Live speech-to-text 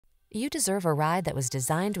You deserve a ride that was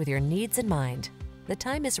designed with your needs in mind. The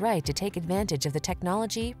time is right to take advantage of the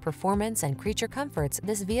technology, performance, and creature comforts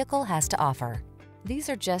this vehicle has to offer. These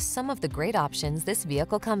are just some of the great options this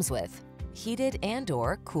vehicle comes with: heated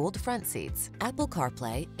and/or cooled front seats, Apple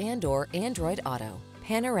CarPlay and/or Android Auto,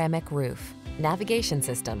 panoramic roof, navigation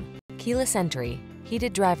system, keyless entry,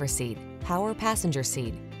 heated driver's seat, power passenger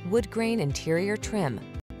seat, Woodgrain Interior Trim,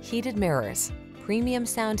 heated mirrors, premium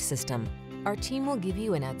sound system. Our team will give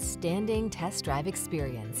you an outstanding test drive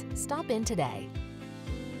experience. Stop in today.